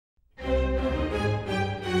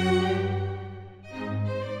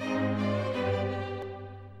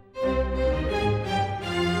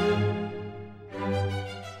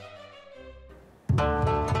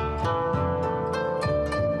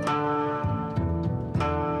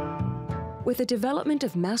With the development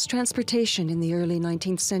of mass transportation in the early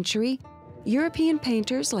 19th century, European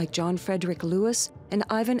painters like John Frederick Lewis and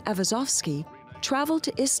Ivan Ayvazovsky traveled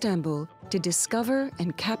to Istanbul to discover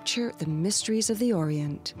and capture the mysteries of the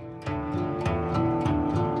Orient.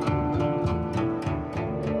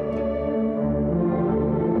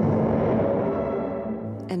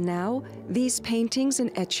 And now, these paintings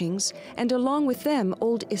and etchings, and along with them,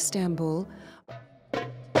 old Istanbul,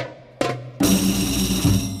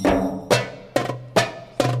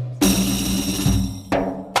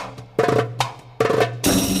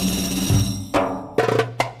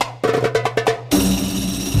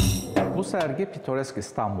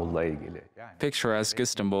 Picturesque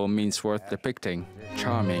Istanbul means worth depicting,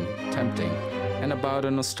 charming, tempting, and about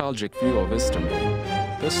a nostalgic view of Istanbul.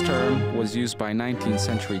 This term was used by 19th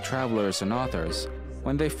century travelers and authors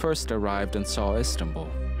when they first arrived and saw Istanbul.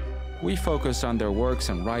 We focus on their works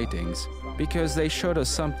and writings because they showed us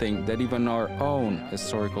something that even our own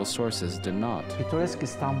historical sources did not. Pitoresk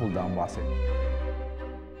İstanbul'dan bahsediyor.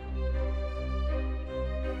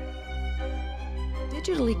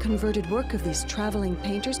 Digitally converted work of these traveling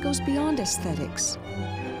painters goes beyond aesthetics.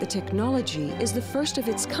 The technology is the first of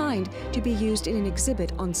its kind to be used in an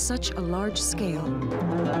exhibit on such a large scale.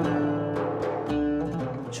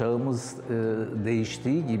 Çağımız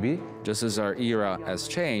değiştiği gibi, just as our era has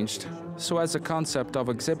changed, so has the concept of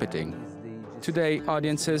exhibiting. Today,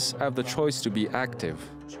 audiences have the choice to be active.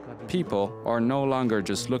 People are no longer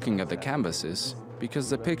just looking at the canvases because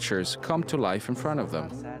the pictures come to life in front of them.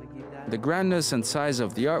 The grandness and size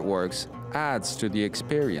of the artworks adds to the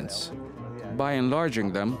experience. By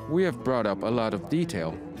enlarging them, we have brought up a lot of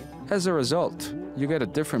detail. As a result, you get a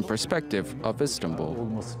different perspective of Istanbul.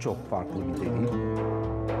 olması çok farklı bir deneyim.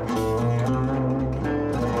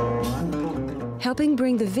 Helping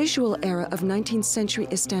bring the visual era of 19th century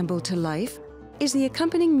Istanbul to life is the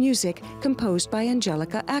accompanying music composed by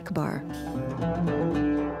Angelica Akbar.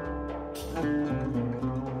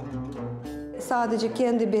 Sadece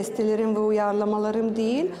kendi bestelerim ve uyarlamalarım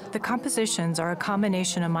değil. The compositions are a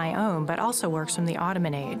combination of my own, but also works from the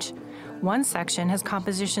Ottoman age. One section has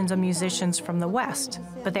compositions of musicians from the West,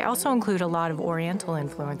 but they also include a lot of Oriental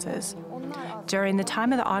influences. During the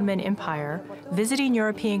time of the Ottoman Empire, visiting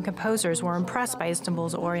European composers were impressed by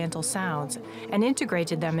Istanbul's Oriental sounds and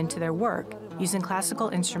integrated them into their work, using classical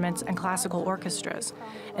instruments and classical orchestras.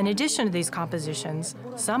 In addition to these compositions,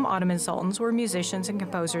 some Ottoman sultans were musicians and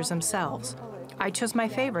composers themselves. I chose my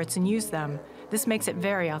favorites and used them. This makes it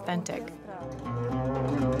very authentic.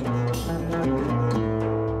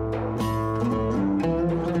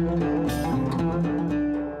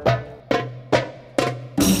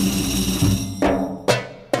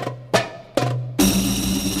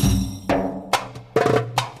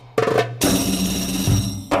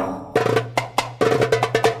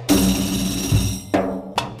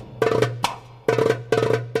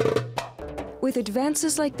 With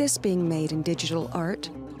advances like this being made in digital art,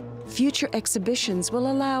 future exhibitions will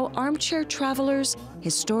allow armchair travelers,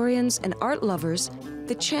 historians, and art lovers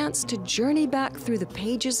the chance to journey back through the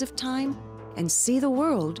pages of time and see the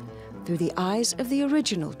world through the eyes of the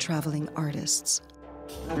original traveling artists.